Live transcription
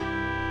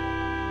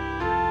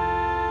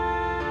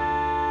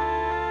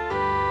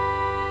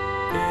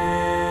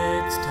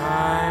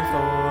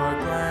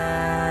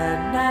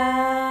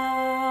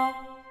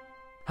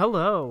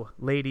Hello,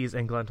 ladies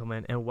and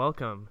gentlemen, and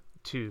welcome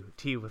to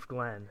Tea with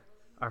Glenn,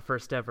 our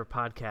first ever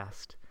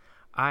podcast.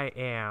 I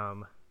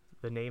am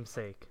the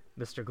namesake,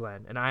 Mr.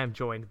 Glenn, and I am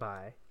joined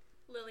by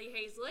Lily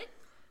Hazlett,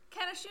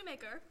 Kenna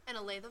Shoemaker, and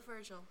Alayla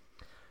Virgil.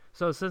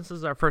 So since this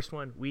is our first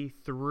one, we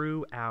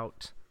threw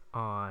out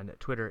on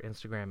Twitter,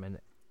 Instagram, and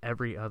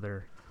every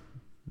other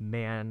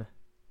man,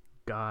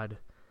 God,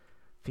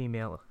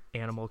 female,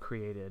 animal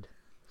created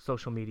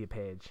social media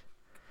page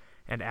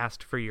and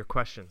asked for your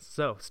questions.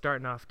 So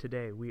starting off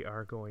today, we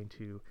are going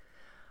to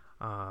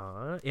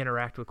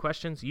interact with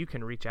questions. You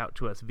can reach out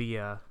to us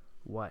via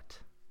what?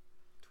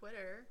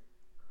 Twitter.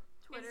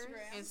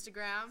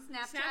 Instagram.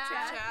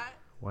 Snapchat.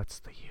 What's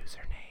the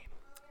username?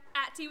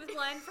 At Tea with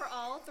Glenn for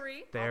all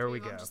three. There we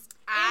go.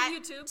 At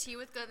YouTube. Tea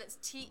with Glenn. That's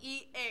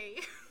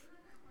TEA.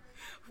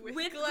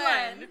 With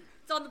Glenn.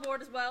 It's on the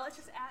board as well. It's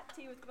just at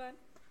Tea with Glenn.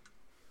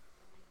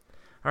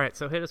 All right,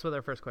 so hit us with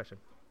our first question.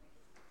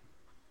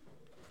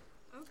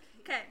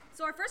 Okay,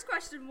 so our first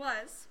question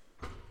was,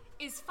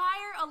 is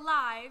Fire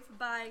Alive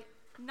by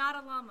Not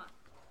a Llama?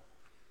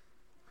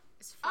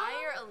 Is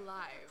fire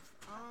alive?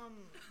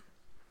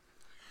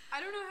 I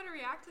don't know how to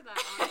react to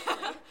that,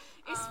 honestly.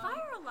 Is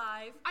Fire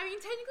Alive? I mean,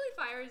 technically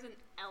fire is an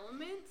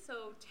element,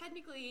 so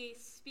technically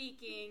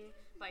speaking,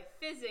 by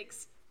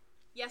physics,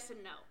 yes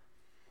and no.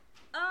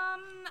 I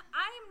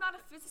am not a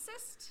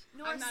physicist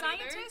nor I'm a not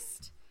either.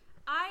 scientist.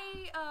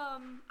 I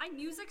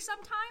music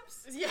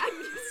sometimes. Yeah,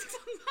 music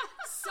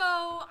sometimes. So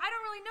I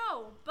don't really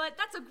know, but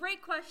that's a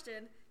great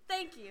question.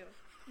 Thank you.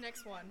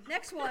 Next one.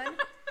 Next one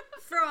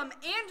from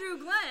Andrew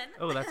Glenn.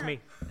 Oh, that's me.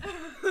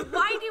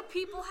 Why do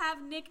people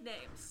have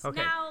nicknames?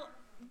 Okay. Now,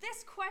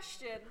 this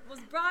question was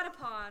brought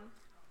upon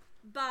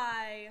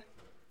by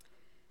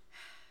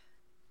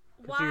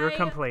So you're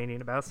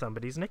complaining about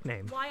somebody's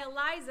nickname. why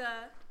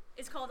Eliza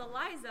is called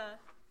Eliza,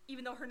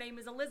 even though her name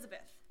is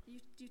Elizabeth. Do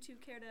you two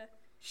care to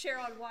share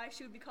on why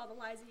she would be called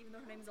Eliza, even though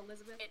her name is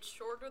Elizabeth? It's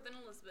shorter than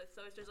Elizabeth,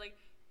 so it's just like,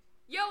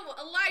 yo,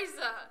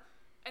 Eliza,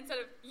 instead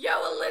of, yo,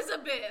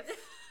 Elizabeth.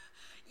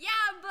 Yeah,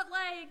 but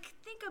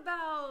think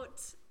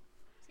about...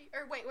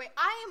 Wait.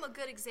 I am a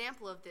good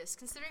example of this.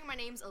 Considering my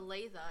name's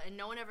Alayla and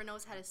no one ever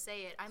knows how to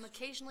say it, I'm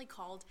occasionally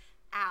called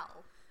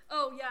Al.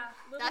 Oh, yeah.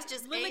 That's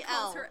just Lily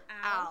A-L, calls her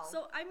Al. Al.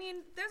 So, I mean,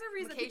 there's a I'm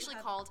reason occasionally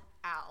people have... called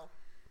Al.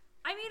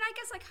 I mean, I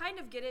guess I kind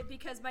of get it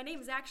because my name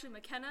is actually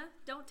McKenna.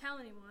 Don't tell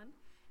anyone.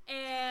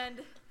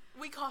 And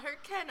We call her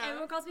Kenna.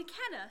 everyone calls me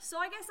Kenna. So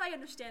I guess I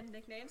understand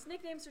nicknames.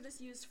 Nicknames are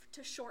just used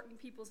to shorten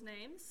people's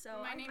names. So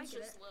My I name's get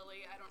just it.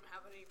 Lily. I don't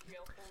have any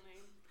real full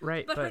name.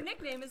 Right, But her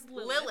nickname is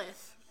Lilith.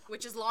 Lilith,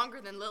 which is longer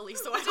than Lily,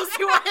 so I don't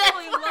see why that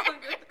Really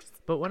longer.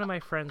 But one of my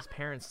friend's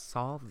parents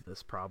solved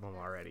this problem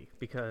already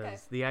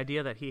because the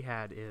idea that he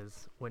had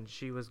is when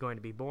she was going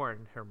to be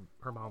born,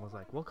 her mom was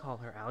like, we'll call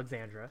her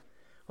Alexandra.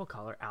 We'll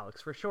call her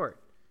Alex for short.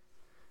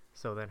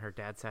 So then her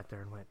dad sat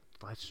there and went,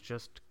 let's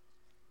just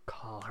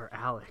call her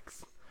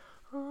Alex.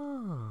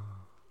 Oh.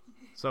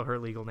 So her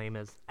legal name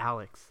is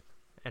Alex,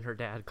 and her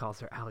dad calls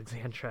her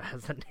Alexandra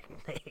as a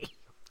nickname.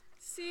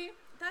 See,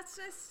 that's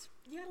just,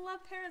 you gotta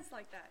love parents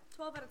like that.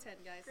 12 out of 10,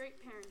 guys. Great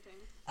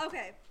parenting.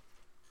 Okay.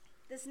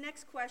 This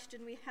next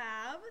question we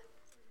have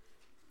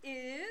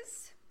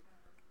is,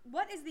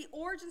 what is the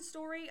origin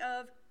story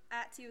of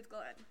At Tea with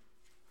Glenn?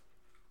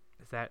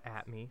 Is that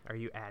at me? Are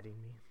you adding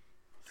me?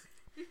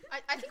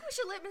 I think we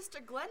should let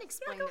Mr. Glenn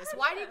explain go this. ahead,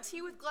 Why yeah. did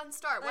Tea with Glenn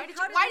start? Like,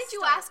 Why how did did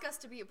you this start? ask us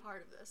to be a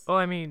part of this? Well,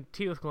 I mean,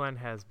 Tea with Glenn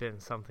has been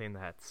something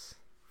that's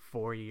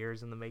 4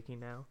 years in the making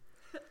now.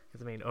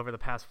 Because, I mean, over the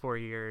past 4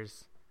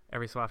 years,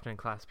 every so often in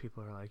class,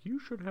 people are like, you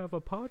should have a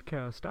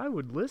podcast. I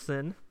would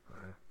listen.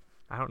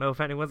 I don't know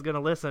if anyone's going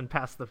to listen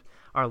past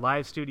our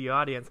live studio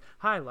audience.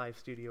 Hi, live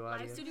studio Live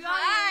audience. studio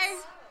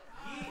Hi!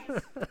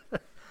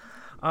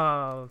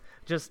 audience.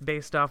 Just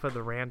based off of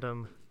the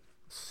random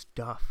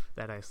stuff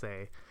that I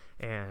say.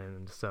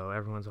 And so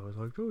everyone's always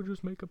like, oh,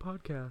 just make a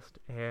podcast.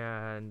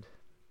 And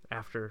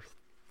after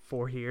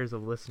 4 years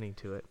of listening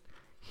to it,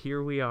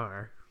 here we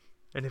are.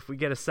 And if we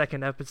get a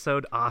second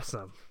episode,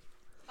 awesome.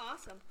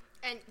 Awesome.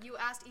 And you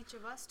asked each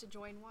of us to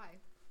join why?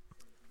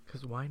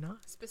 Because why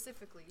not?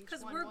 Specifically, each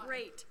Because one we're why.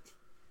 great.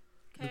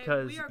 'Kay,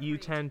 Because we are you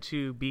great. tend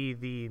to be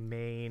the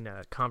main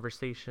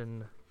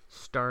conversation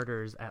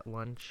starters at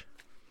lunch,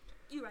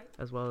 You're right.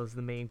 as well as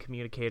the main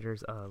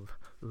communicators of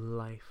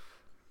life.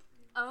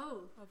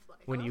 Oh. Of life.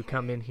 When you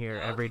come in here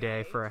every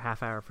day for a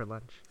half hour for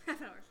lunch.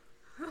 Half an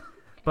hour.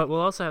 But we'll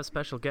also have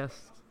special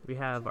guests. We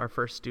have our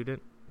first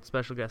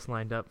special guest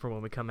lined up for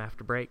when we come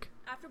after break.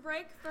 After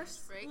break,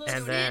 first Break. little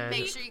And sneak then-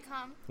 Make peek. sure you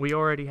come. We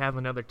already have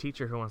another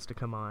teacher who wants to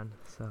come on,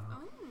 so.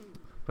 Oh.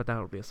 But that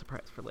will be a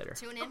surprise for later.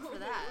 Tune in for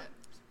that.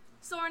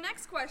 So our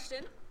next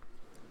question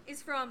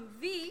is from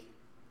V,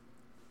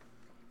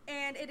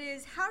 and it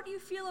is, how do you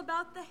feel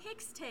about the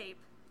Hicks tape?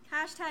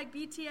 Hashtag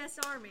BTS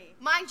Army.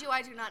 Mind you,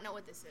 I do not know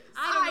what this is.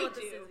 I don't know I what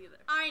this do. is either.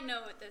 I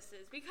know what this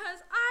is because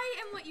I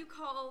am what you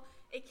call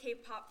a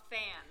K-pop fan.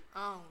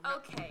 Oh, no.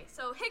 Okay,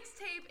 so Hicks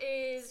tape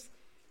is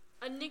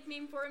a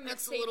nickname for a mixtape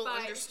That's a little by...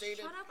 understated.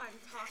 Shut up, I'm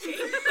talking.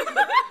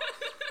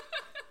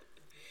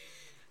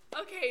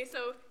 Okay,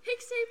 so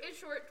Hixtape is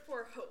short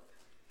for Hope.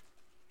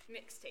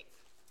 Mixtape.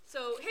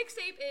 So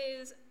Hixtape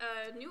is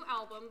a new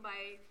album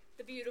by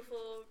the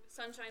beautiful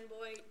Sunshine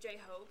Boy,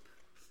 J-Hope.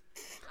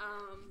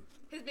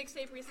 His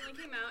mixtape recently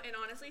came out, and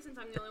honestly, since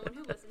I'm the only one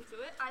who listened to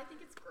it, I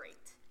think it's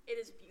great. It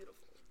is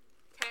beautiful.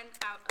 10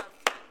 out of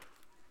 10.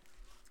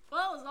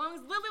 Well, as long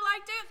as Lily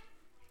liked it,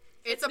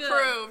 It's good.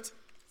 approved.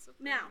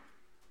 Now,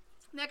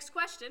 next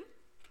question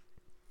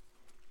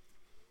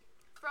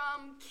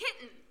From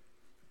Kitten.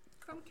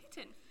 from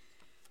Kitten.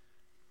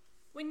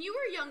 When you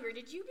were younger,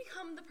 did you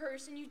become the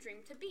person you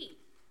dreamed to be?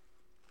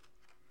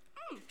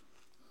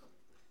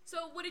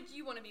 So what did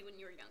you want to be when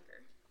you were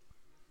younger?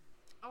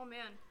 Oh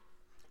man,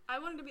 I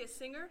wanted to be a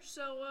singer,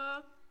 so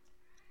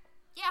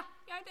yeah,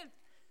 I did.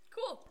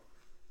 Cool.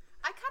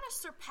 I kind of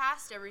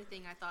surpassed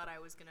everything I thought I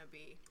was gonna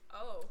be.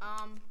 Oh.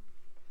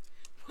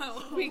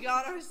 Well, we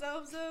got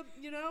ourselves a,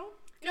 No,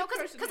 good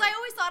because person I here.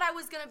 always thought I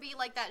was gonna be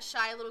like that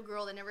shy little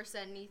girl that never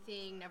said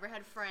anything, never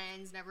had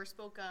friends, never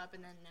spoke up,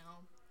 and then now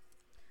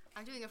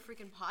I'm doing a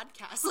freaking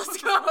podcast.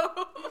 Let's go.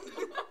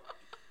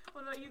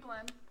 What about you,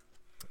 Glenn?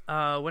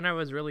 When I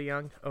was really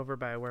young, over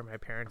by where my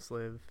parents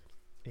live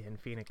in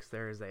Phoenix,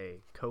 there is a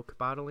Coke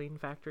bottling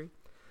factory.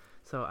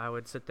 So I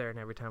would sit there, and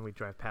every time we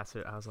drive past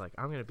it, I was like,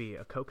 I'm going to be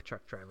a Coke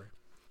truck driver.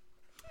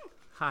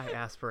 High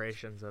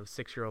aspirations of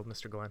 6-year-old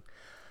Mr. Glenn.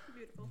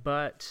 Beautiful.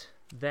 But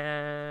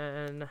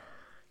then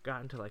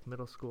got into like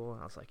middle school,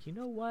 and I was like, you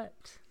know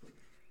what?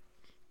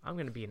 I'm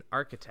going to be an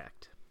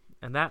architect.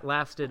 And that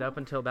lasted up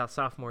until about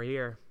sophomore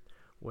year,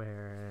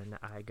 when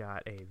I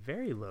got a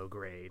very low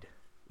grade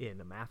in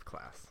a math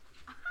class.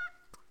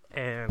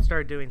 And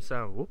started doing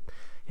some,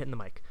 hitting the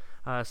mic,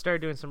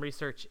 started doing some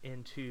research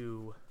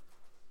into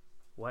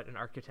what an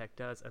architect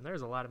does, and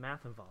there's a lot of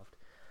math involved.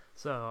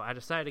 So I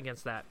decided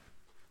against that.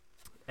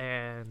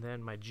 And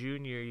then my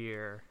junior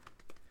year,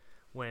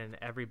 when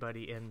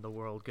everybody in the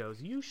world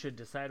goes, you should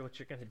decide what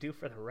you're going to do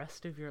for the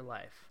rest of your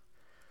life,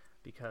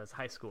 because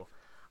high school,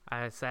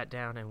 I sat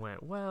down and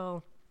went,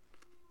 well,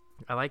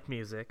 I like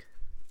music.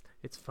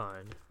 It's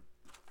fun.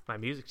 My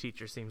music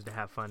teacher seems to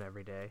have fun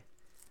every day.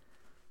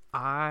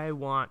 I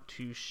want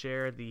to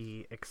share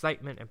the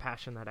excitement and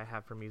passion that I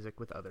have for music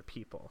with other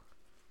people.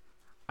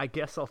 I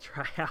guess I'll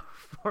try out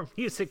for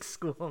music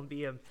school and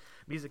be a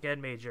music ed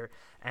major.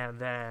 And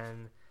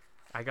then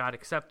I got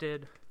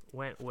accepted,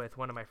 went with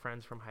one of my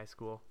friends from high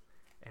school,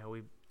 and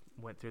we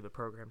went through the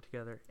program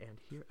together, and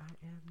here I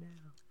am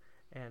now.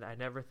 And I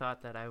never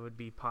thought that I would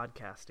be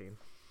podcasting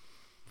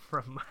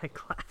from my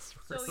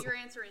classroom. So your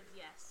answer is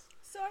yes.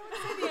 So I would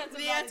say the answer,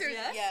 The answer is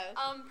yes.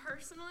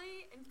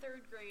 Personally, in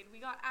 3rd grade, we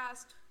got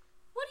asked,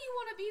 what do you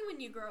want to be when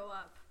you grow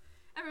up?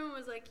 Everyone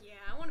was like, yeah,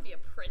 I want to be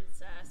a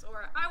princess,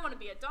 or I want to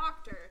be a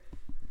doctor.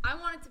 I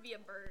wanted to be a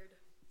bird.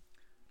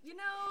 You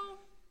know,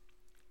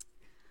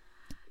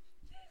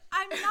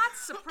 I'm not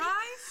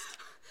surprised.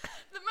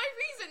 My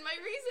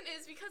reason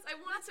is because I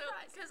wanted to,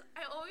 because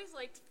I always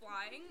liked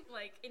flying,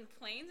 like in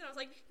planes, and I was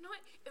like, you know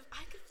what, if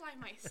I could fly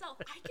myself,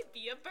 I could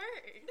be a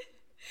bird.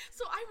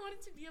 So I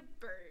wanted to be a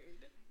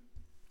bird.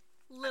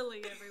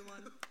 Lily,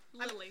 everyone.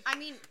 Lily. I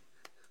mean,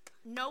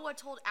 Noah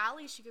told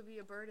Allie she could be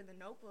a bird in the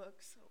Notebook,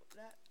 so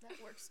that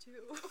works too.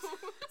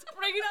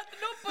 Bringing out the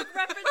Notebook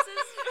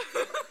references.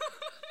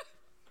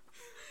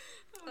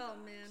 Oh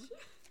man,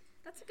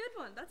 that's a good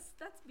one.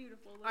 That's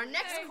beautiful. Our Lily.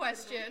 next Very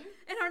question. beautiful.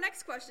 And our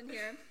next question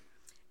here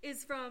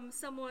is from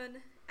someone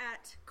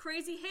at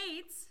Crazy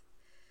Hates.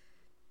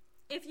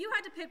 If you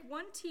had to pick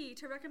one tea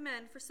to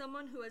recommend for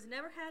someone who has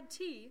never had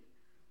tea,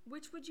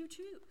 which would you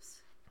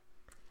choose?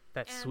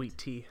 That's And- sweet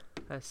tea.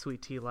 That's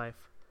sweet tea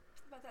life.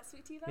 About that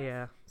sweet tea vibe?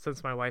 Yeah,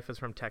 since my wife is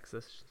from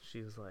Texas,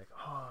 she's like,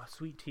 oh,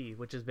 sweet tea,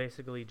 which is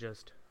basically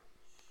just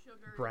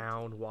Sugar.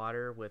 brown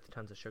water with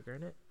tons of sugar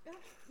in it. Yeah.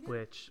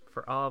 Which,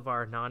 for all of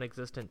our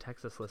non-existent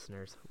Texas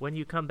listeners, when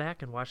you come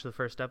back and watch the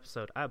first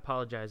episode, I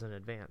apologize in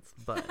advance,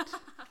 but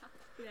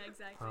Yeah,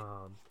 exactly.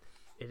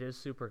 it is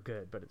super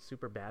good, but it's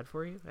super bad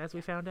for you, as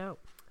we found out.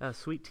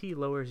 Sweet tea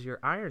lowers your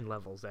iron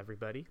levels,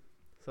 everybody.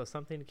 So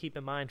something to keep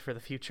in mind for the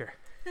future.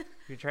 If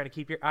you're trying to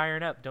keep your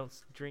iron up, don't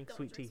drink Don't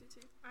sweet drink tea.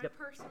 sweet tea. I Yep.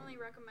 personally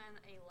recommend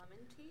a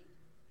lemon tea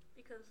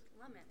because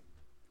lemon,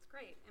 it's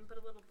great, and put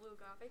a little blue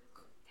agave.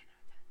 10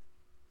 out of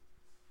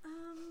 10.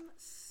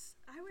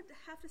 I would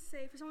have to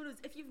say for someone who's,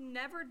 if you've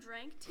never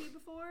drank tea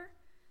before,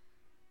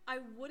 I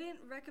wouldn't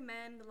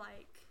recommend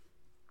like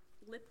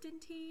Lipton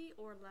tea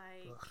or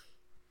like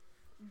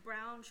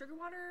brown sugar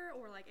water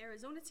or like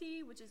Arizona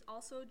tea, which is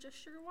also just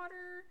sugar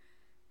water,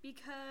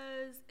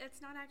 because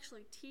it's not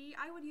actually tea.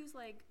 I would use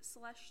like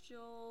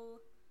Celestial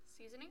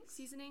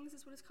Seasonings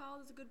is what it's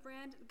called. It's a good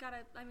brand.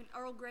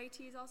 Earl Grey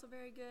tea is also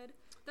very good.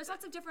 There's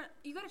lots of different.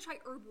 You gotta try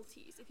herbal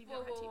teas if you've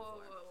never had tea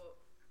before.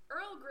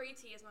 Earl Grey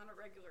tea is not a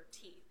regular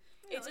tea.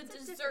 No, it's a it's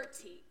a dessert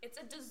tea. It's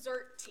a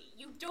dessert tea.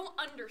 You don't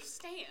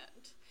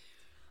understand.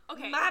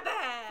 Okay. My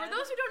bad. For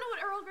those who don't know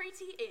what Earl Grey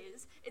tea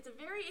is, it's a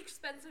very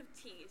expensive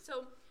tea.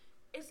 So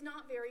it's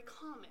not very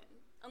common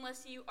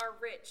unless you are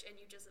rich and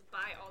you just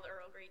buy all the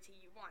Earl Grey tea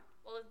you want.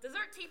 Well, it's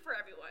dessert tea for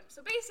everyone.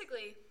 So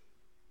basically,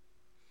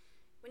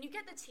 when you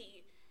get the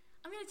tea,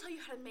 I'm gonna tell you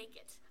how to make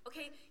it.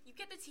 Okay, you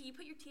get the tea, you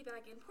put your tea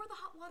bag in, pour the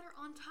hot water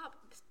on top,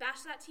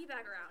 bash that tea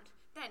bag around.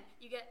 Then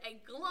you get a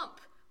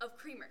glump of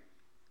creamer.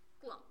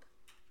 Glump.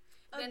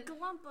 Then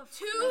glump of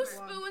 2 creamer.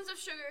 spoons of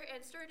sugar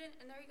and stir it in,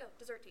 and there you go,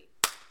 dessert tea.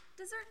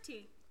 Dessert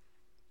tea.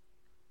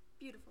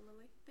 Beautiful,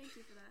 Lily. Thank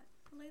you for that.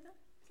 Aletha?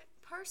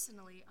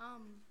 Personally,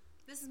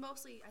 this is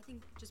mostly, I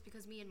think, just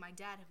because me and my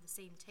dad have the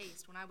same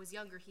taste. When I was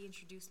younger, he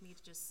introduced me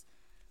to just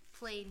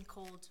plain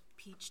cold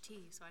peach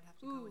tea, so I'd have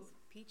to go with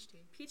peach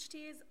tea. Peach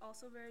tea is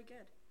also very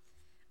good.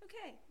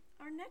 Okay,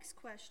 our next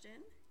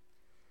question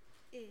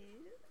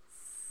is...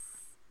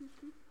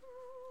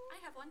 I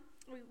have one.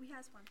 We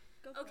has one.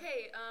 Go for it.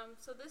 Okay,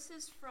 so this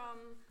is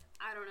from,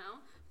 I don't know,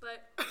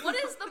 but what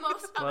is the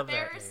most Love that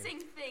embarrassing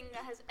thing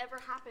that has ever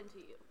happened to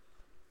you?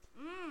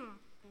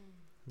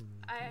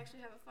 I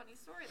actually have a funny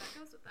story that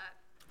goes with that.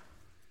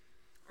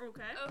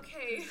 Okay.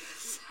 Okay,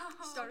 so...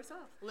 Start us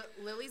off.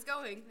 Lily's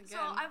going again. So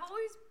I've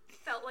always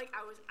felt like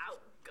I was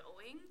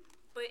outgoing,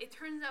 but it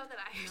turns out that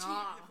I actually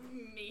have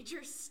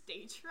major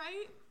stage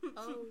fright.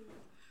 Oh.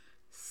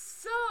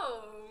 So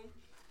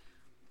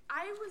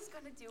I was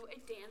gonna do a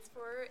dance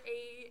for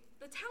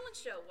the talent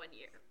show one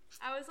year.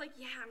 I was like,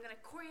 yeah, I'm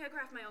gonna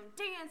choreograph my own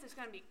dance. It's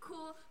gonna be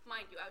cool.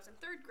 Mind you, I was in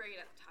 3rd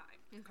grade at the time.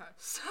 Okay.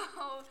 So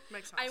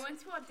Makes sense. I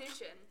went to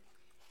audition,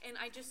 and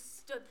I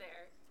just stood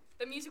there.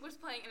 The music was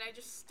playing, and I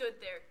just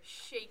stood there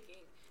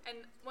shaking.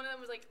 And one of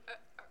them was like,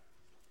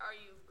 are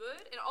you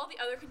good? And all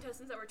the other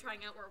contestants that were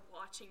trying out were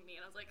watching me,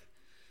 and I was like,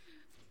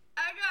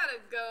 I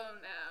gotta go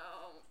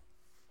now.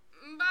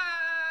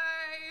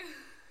 Bye.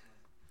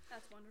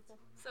 That's wonderful.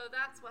 So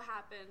that's what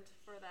happened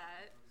for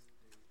that.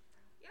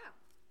 Yeah.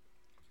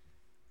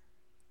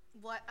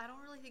 What? I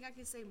don't really think I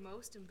can say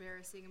most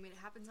embarrassing. I mean, it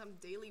happens on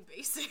a daily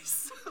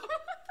basis.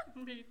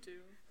 Me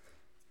too.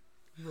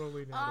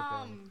 Rolling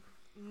out of bed.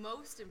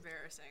 Most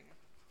embarrassing.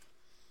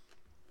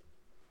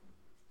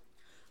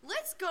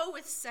 Let's go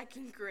with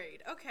 2nd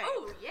grade. Okay.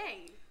 Oh,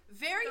 yay.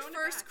 Very Throwing it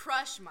first back.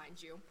 crush,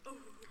 mind you.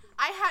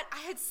 I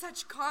had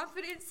such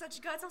confidence,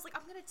 such guts. I was like,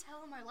 I'm gonna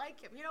tell him I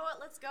like him. You know what?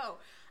 Let's go.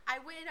 I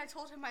went and I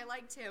told him I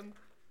liked him,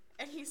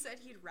 and he said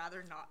he'd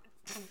rather not.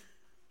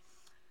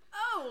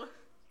 Oh!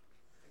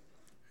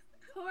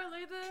 Poor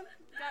Aletha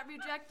got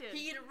rejected.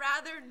 He'd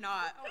rather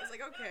not. I was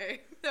like,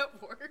 okay,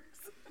 that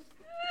works.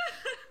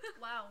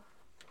 Wow.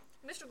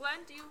 Mr.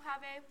 Glenn, do you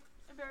have a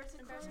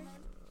embarrassing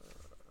moment?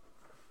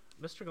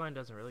 Mr. Glenn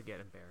doesn't really get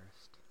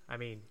embarrassed. I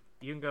mean,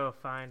 you can go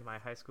find my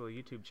high school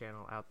YouTube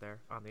channel out there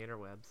on the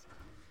interwebs.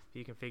 If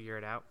you can figure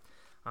it out.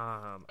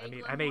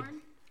 I made...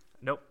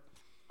 Nope.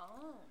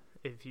 Oh.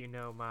 If you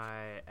know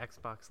my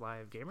Xbox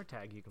Live gamer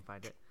tag, you can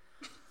find it.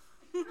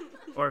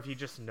 Or if you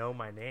just know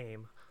my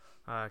name,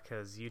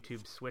 because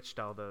YouTube switched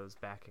all those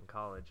back in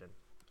college, and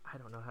I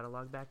don't know how to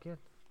log back in.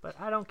 But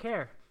I don't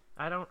care.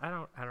 I don't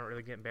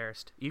really get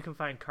embarrassed. You can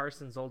find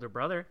Carson's older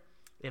brother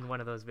in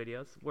one of those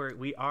videos where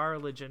we are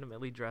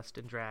legitimately dressed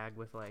in drag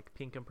with like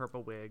pink and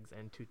purple wigs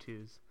and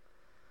tutus.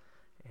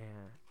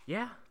 And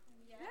yeah.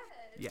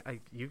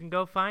 You can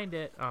go find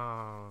it.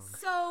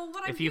 So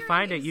what if you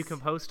find it, you can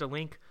post a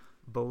link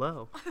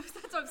below.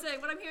 That's what I'm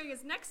saying. What I'm hearing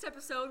is next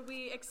episode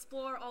we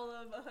explore all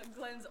of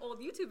Glenn's old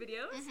YouTube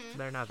videos. Mm-hmm.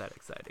 They're not that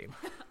exciting.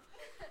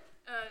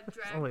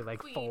 Drag only like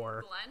queen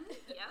 4. Glenn,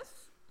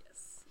 yes.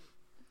 Yes.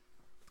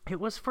 It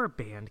was for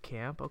band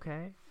camp,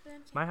 okay?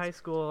 My high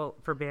school,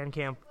 for band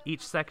camp,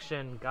 each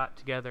section got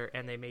together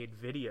and they made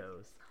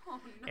videos.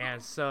 Oh, no.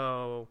 And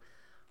so,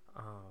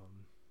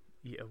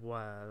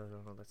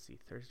 let's see,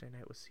 Thursday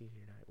night was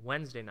senior night.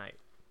 Wednesday night,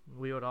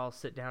 we would all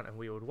sit down and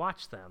we would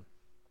watch them.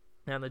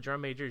 And the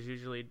drum majors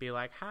usually would be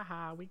like,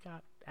 haha, we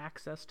got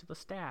access to the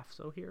staff,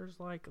 so here's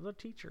like the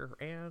teacher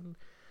and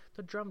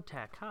the drum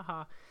tech,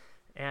 haha.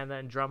 And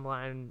then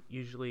drumline,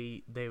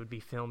 usually they would be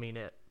filming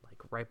it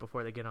like right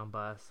before they get on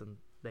bus, and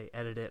they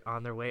edit it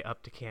on their way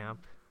up to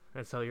camp.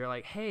 And so you're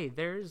like, hey,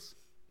 there's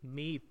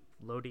me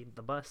loading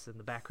the bus in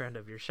the background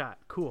of your shot.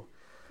 Cool.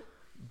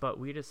 But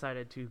we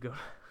decided to go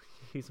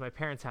use my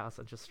parents' house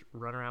and just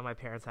run around my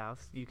parents'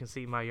 house. You can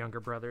see my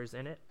younger brothers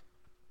in it.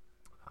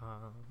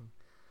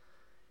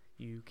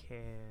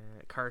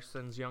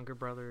 Carson's younger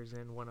brother's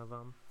in one of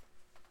them.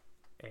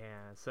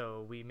 And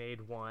so we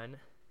made one,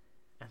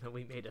 and then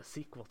we made a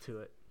sequel to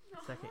it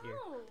second year.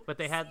 But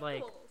they had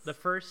like, the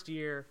first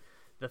year,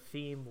 the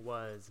theme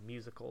was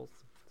musicals.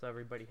 So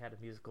everybody had a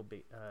musical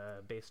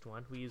based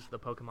one. We used the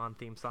Pokemon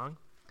theme song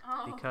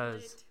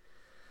because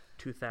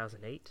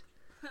 2008.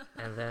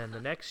 And then the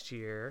next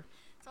year...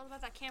 It's all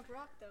about that Camp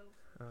Rock,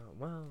 though.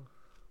 Well,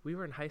 we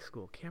were in high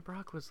school. Camp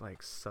Rock was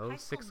like so High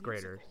School 6th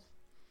graders.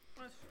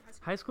 Musical.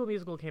 High School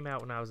Musical came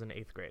out when I was in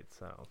 8th grade,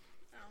 so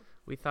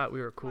we thought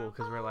we were cool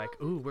because we're like,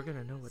 ooh, we're going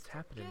to know what's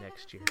happening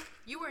next year.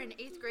 You were in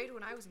 8th grade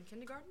when I was in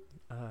kindergarten?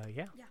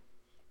 Yeah.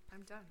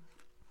 I'm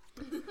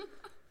done.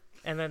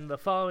 And then the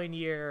following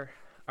year,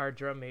 our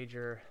drum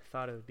major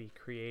thought it would be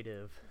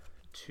creative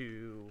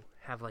to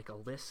have like a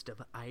list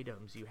of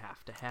items you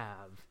have to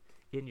have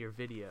in your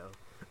video.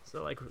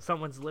 So like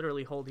someone's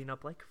literally holding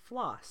up like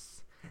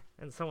floss,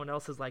 and someone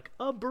else is like,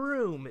 a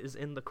broom is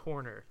in the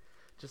corner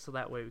just so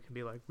that way we can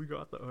be like, we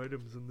got the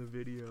items in the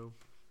video.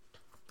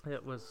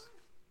 It was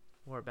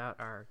more about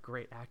our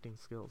great acting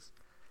skills.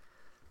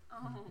 Oh.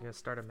 I'm gonna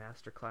start a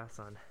master class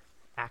on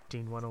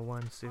acting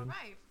 101 All soon.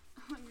 right.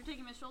 You're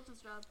taking Miss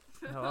Schultz's job.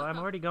 Well, I'm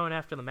already going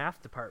after the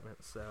math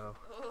department, so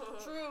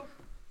True.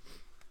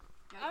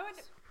 Yikes. I would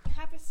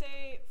have to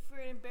say, for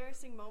an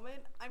embarrassing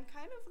moment, I'm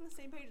kind of on the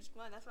same page as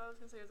Glenn. That's what I was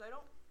gonna say. Is I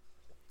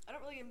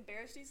don't really get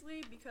embarrassed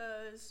easily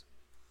because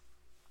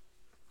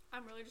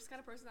I'm really just kind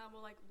of person that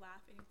will like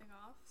laugh anything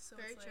off. So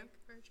Very it's true. like,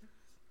 Very true.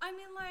 I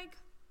mean, like,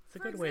 it's a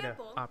for good way to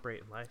example,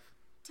 operate in life.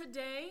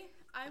 today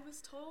I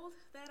was told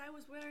that I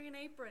was wearing an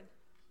apron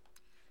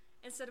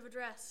instead of a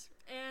dress,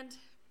 and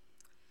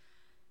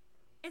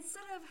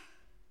instead of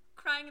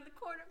crying in the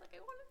corner like I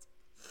wanted to,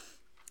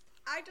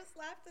 I just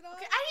laughed it off.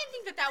 Okay, I didn't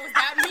think that was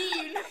that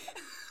mean.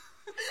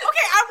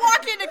 Okay, I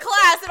walk into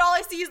class and all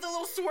I see is the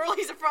little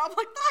swirlies of prom. I'm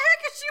like, the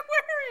heck is she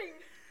wearing?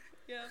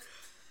 Yeah.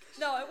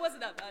 No, it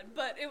wasn't that bad,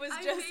 but it was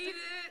I just. hate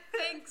it.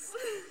 Thanks.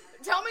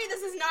 Tell me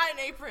this is not an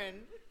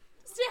apron.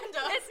 Stand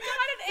up. It's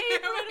not an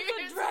apron,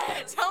 it's a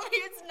dress. Tell me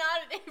it's not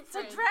an apron. It's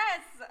a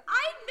dress.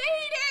 I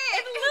made it.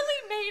 And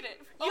Lily made it.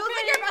 You look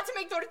like you're about to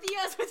make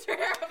tortillas with your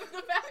hair up in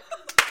the back.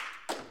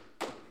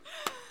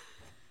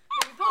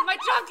 Let me pull my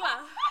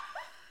chancla.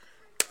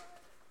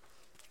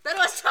 That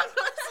was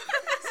chocolate.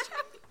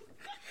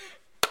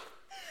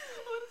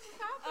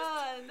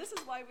 And this is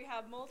why we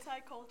have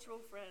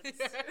multicultural friends.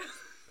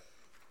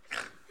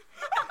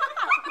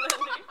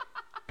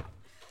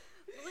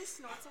 Lily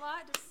snorts a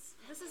lot.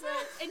 This is an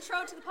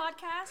intro to the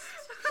podcast.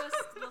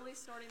 Just Lily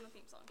snorting the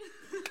theme song.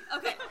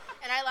 Okay.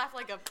 And I laugh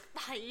like a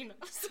hyena.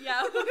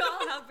 Yeah, we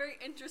all have very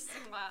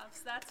interesting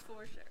laughs. That's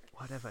for sure.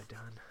 What have I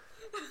done?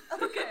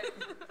 Okay.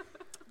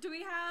 Do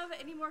we have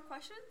any more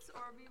questions, or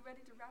are we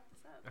ready to wrap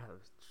this up?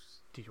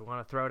 Do you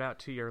want to throw it out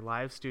to your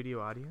live studio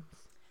audience?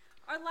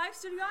 Our live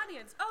studio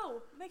audience.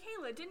 Oh,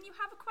 Michaela, didn't you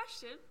have a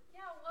question?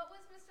 Yeah, what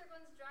was Mr.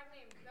 Glenn's drag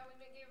name that we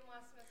gave him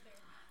last semester?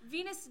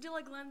 Venus de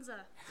la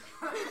Glenza.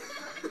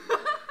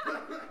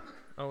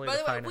 Only By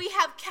the the way, finest. we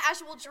have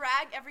casual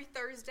drag every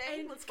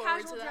Thursday. And Let's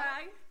forward casual to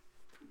that.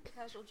 drag.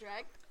 Casual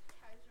drag.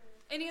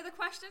 Any other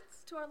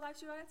questions to our live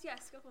studio audience?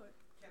 Yes, go for it.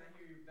 Can I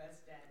hear your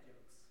best dad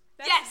jokes?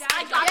 Best Yes, dad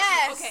I jokes. got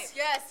yes, you. Okay.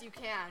 yes, you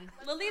can.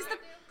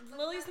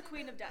 Lily's the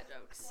queen of dad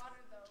jokes. Water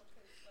though,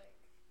 cause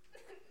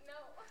like, no.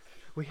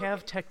 We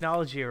have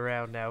technology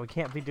around now. We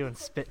can't be doing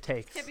spit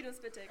takes. Can't be doing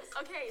spit takes.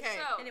 Okay, Okay,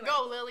 so Anyway.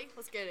 go Lily.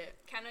 Let's get it.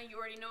 Kenna, you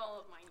already know all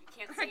of mine. You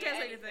can't I say can't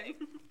say anything.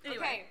 anything.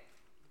 Anyway. Okay.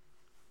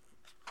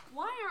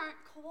 Why aren't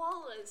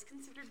koalas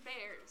considered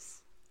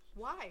bears?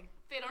 Why?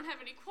 They don't have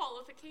any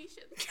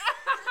qualifications.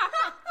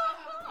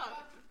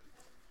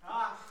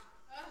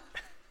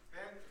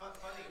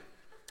 Funny.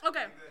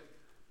 Okay. Good.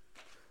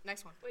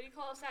 Next one. What do you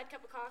call a sad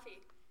cup of coffee?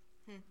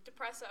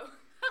 Depresso.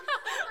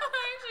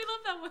 I actually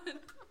love that one.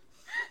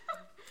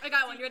 I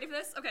got one. You ready for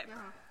this? Okay. Okay.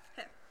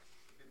 If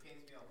it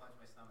pains me, I'll punch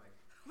my stomach.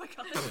 Oh my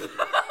god.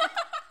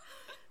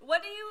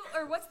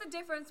 What's the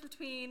difference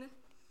between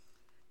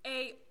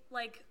a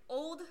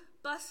old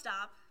bus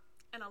stop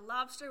and a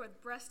lobster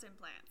with breast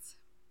implants?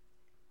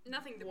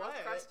 Nothing. They're What?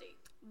 both crusty.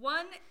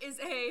 One is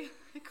a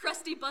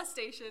crusty bus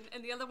station,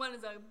 and the other one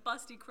is a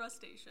busty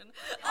crustacean.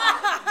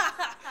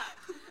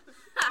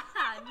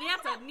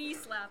 That's a knee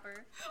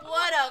slapper.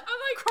 What a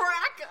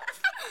cracker.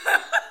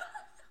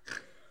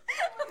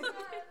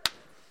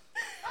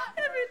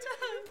 Every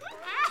time.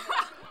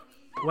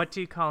 What do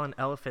you call an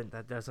elephant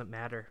that doesn't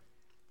matter?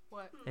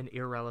 What? An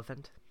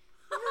irrelevant?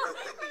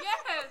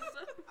 Yes.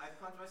 I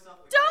punched myself.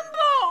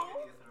 Dumbo!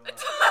 Again.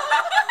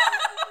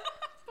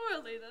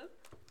 Poor Lena.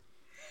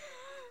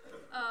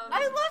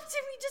 I loved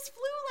him. He just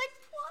flew like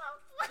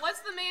plop. What's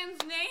the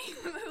man's name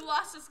who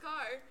lost his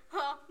car?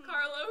 Huh?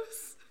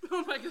 Carlos.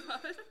 Oh my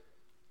god.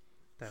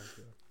 That was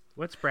good.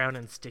 What's brown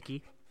and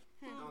sticky?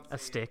 Don't A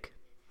say stick.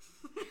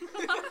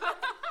 I'm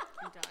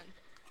done.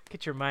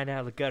 Get your mind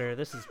out of the gutter.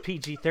 This is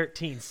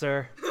PG-13,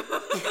 sir. it. No,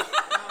 see,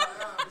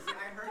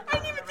 I heard that. I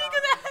didn't even think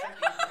of that.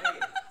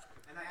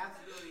 And I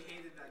absolutely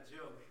hated that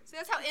joke. See,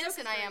 that's how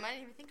innocent I am. I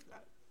didn't even think of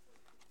that.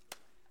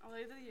 Oh,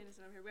 look at the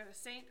innocent over here. We have a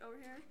saint over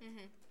here.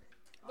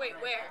 Wait,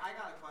 Alright, where? I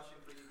got a question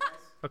for you guys.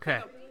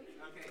 Okay.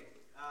 Okay,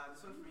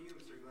 this one's for you,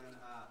 Mr. Glenn.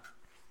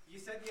 You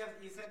said you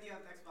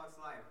have Xbox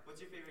Live. What's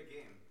your favorite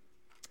game?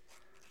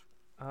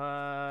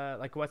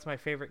 What's my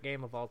favorite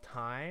game of all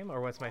time,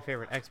 or what's my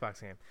favorite Xbox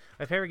game?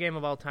 My favorite game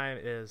of all time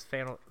is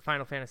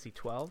Final Fantasy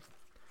 12.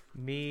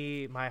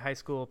 Me, my high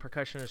school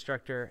percussion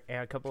instructor,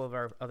 and a couple of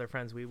our other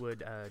friends, we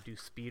would do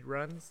speed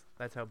runs.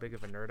 That's how big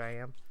of a nerd I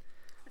am.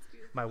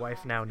 My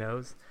wife now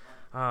knows.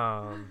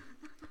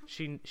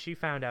 She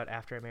found out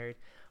after I married.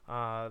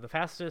 The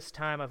fastest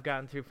time I've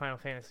gotten through Final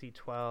Fantasy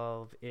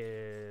 12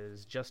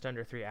 is just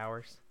under 3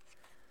 hours.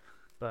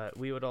 But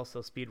we would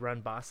also speed run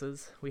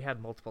bosses. We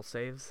had multiple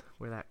saves.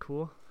 We're that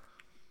cool.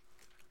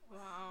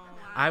 Wow.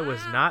 I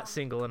was not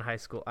single in high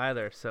school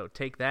either, so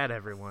take that,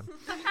 everyone.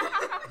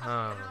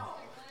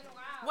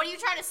 What are you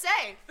trying to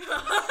say?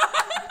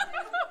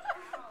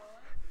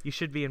 You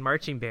should be in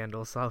marching band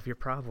will solve your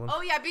problem.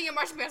 Oh yeah, being a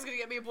marching band's gonna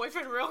get me a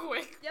boyfriend real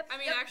quick. Yep. I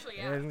mean, actually,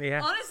 yeah. And,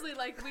 yeah. Honestly,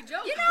 like we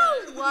joke. You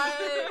know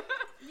what?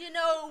 You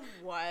know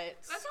what?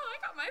 That's how I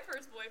got my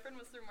first boyfriend,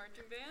 was through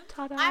marching band.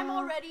 Ta-da. I'm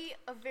already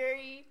a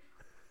very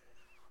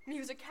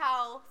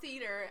musical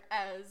theater,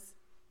 as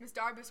Miss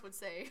Darbus would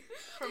say.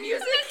 For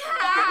musical.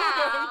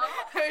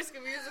 High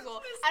School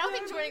Musical. I don't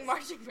think joining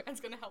marching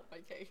band's gonna help my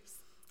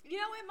case. You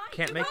know, it might.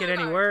 Can't You make know, it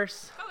any guard.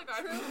 worse. Color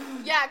guard.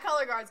 Yeah,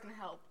 color guard's gonna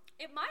help.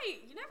 It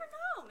might. You never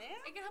know, man.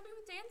 It can help me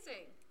with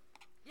dancing.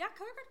 Yeah,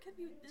 color guard could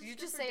be. Did you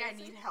just say I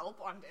need help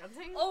on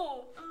dancing?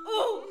 Oh.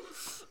 Oh.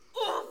 Oof.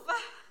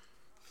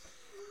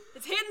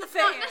 It's hitting the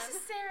Not fan.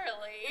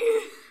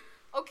 necessarily.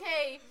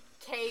 Okay,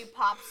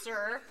 K-pop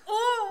sir.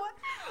 Oh.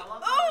 I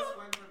love how this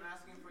went from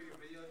asking for your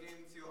video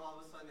game to all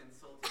of a sudden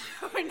insulting.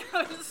 We're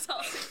now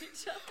insulting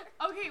each other.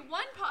 Okay,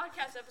 one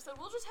podcast episode,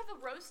 we'll just have a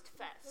roast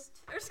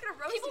fest. We're just gonna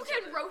roast People each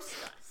can other. roast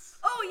us.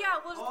 Oh yeah,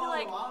 we'll just be Oh,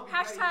 like I'll be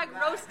ready hashtag for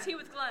that. roast tea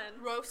with Glenn.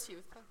 Roast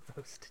you.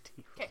 Roast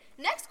tea. Okay,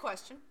 next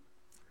question.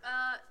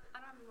 I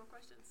don't have any more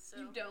questions. So.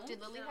 You don't?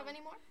 Did Lily No. have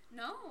any more?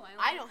 No,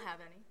 I don't have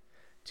any.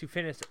 To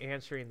finish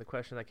answering the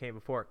question that came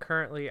before,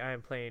 currently I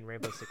am playing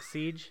Rainbow Six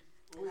Siege.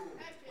 Ooh.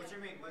 What's your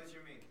main? What is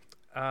your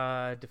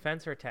main?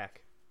 Defense or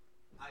attack?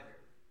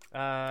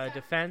 Either.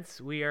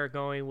 Defense, we are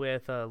going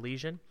with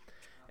Legion.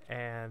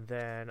 And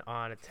then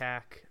on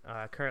attack,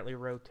 currently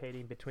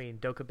rotating between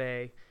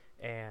Dokkaebi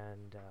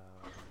and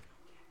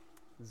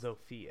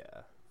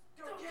Zofia.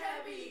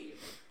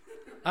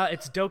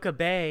 It's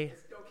Dokkaebi.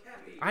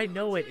 I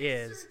know it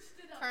is.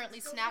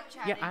 Currently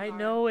Snapchatting. Yeah, I our-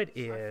 know it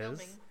our is.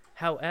 filming.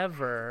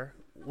 However,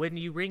 when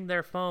you ring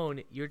their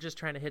phone, you're just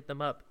trying to hit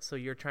them up, so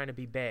you're trying to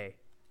be Bay.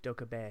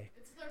 Dokkaebi.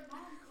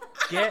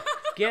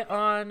 Get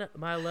on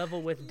my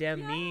level with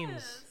dem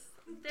memes.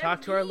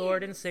 Talk to our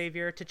Lord and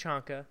Savior,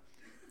 Tachanka.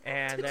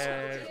 And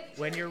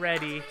when you're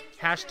ready,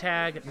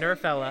 hashtag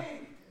Nerfella.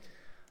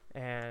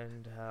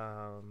 And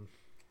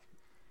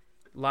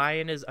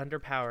Lion is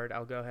underpowered.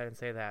 I'll go ahead and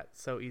say that.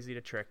 So easy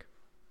to trick.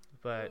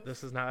 But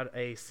this is not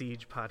a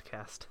Siege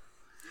podcast.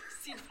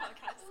 Siege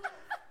podcast.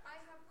 I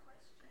have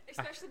questions.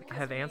 Especially because I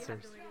have we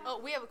answers. to read. Oh,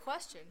 we have a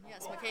question.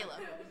 Yes, Michaela.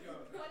 What is your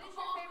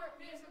favorite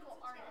musical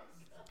artist?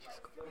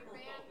 Like big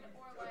band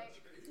or like?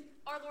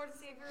 Our Lord and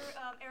Savior,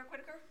 Eric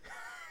Whitaker.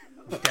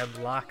 Dead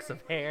locks of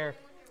hair.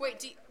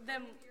 Wait,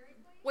 Them.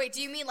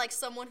 do you mean like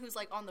someone who's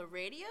like on the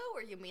radio,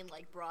 or you mean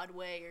like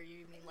Broadway, or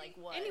you mean like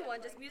what?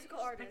 Anyone, just musical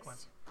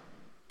artists.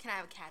 Can I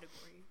have a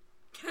category?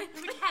 Kind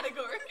of a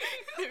category.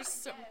 There's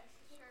so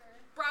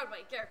Broadway,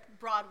 Garrett.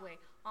 Broadway.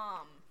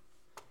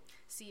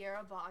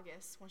 Sierra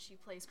Boggess when she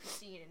plays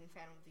Christine in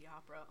Phantom of the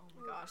Opera. Oh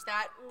my gosh,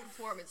 that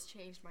performance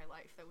changed my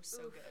life. That was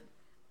so good.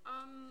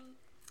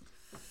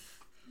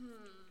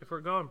 If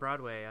we're going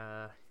Broadway,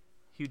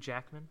 Hugh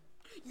Jackman.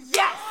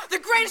 Yes, the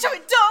greatest show.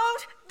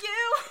 Don't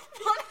you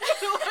want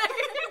to away?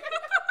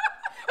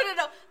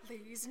 No.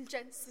 Ladies and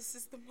gents, this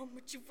is the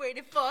moment you've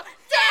waited for.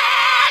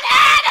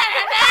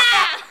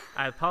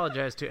 I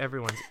apologize to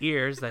everyone's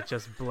ears that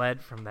just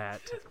bled from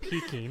that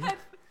peaking.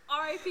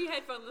 R.I.P.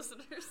 headphone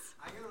listeners.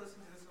 I'm gonna listen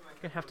to this with my.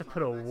 Gonna have to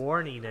put a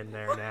warning in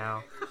there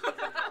now.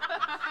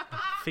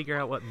 Figure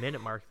out what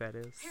minute mark that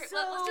is. Here, let's do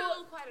it a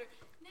little quieter.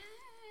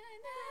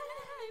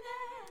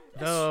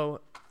 Though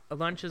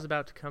lunch is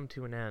about to come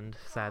to an end,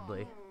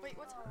 sadly. Wait,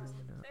 what time is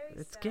it?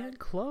 It's getting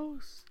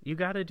close. You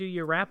got to do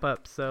your wrap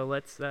up, so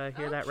let's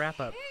hear that wrap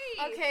up.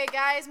 Okay,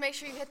 guys, make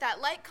sure you hit that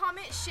like,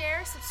 comment,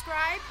 share,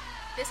 subscribe.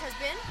 This has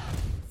been.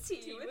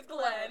 Tea with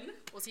Glenn.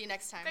 We'll see you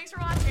next time. Thanks for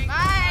watching.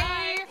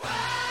 Bye.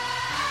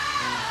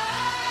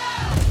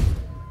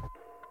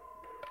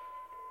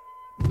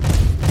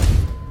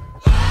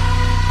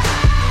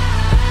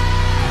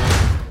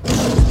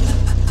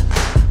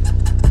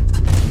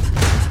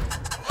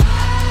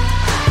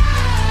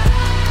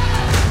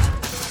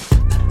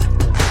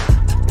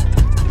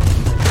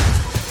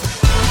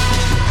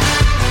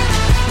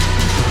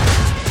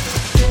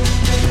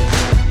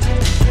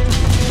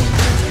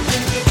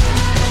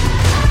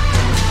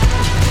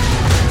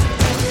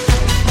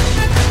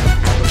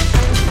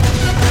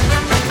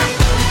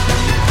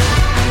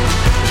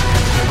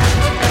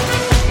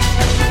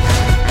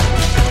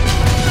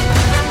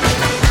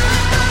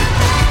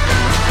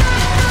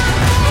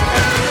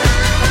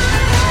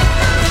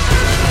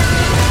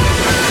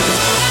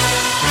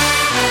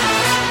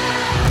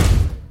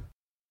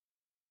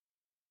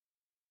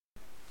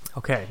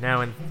 Okay,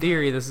 now in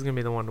theory, this is gonna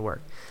be the one to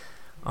work.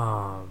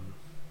 So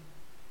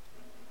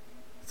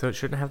it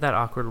shouldn't have that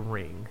awkward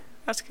ring.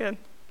 That's good.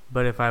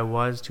 But if I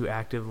was to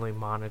actively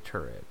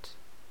monitor it,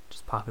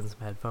 just pop in some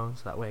headphones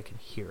so that way I can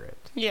hear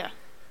it. Yeah.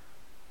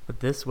 But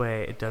this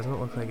way, it doesn't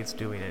look like it's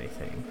doing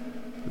anything.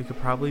 We could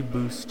probably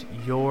boost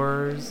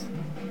yours a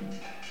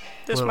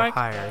This little mic?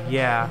 higher.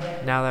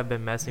 Yeah, now that I've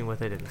been messing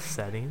with it in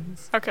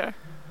settings. Okay.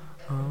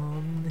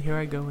 Here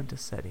I go into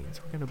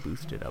settings. We're gonna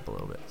boost it up a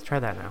little bit. Let's try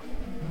that now.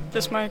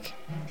 This mic.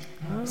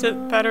 Is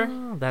it better?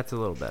 That's a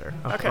little better.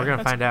 Okay, Okay, we're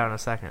gonna that's- find out in a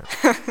second.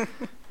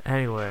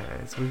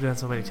 Anyways, we've done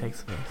so many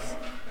takes of this.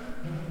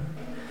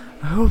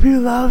 I hope you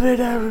love it,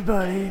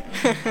 everybody.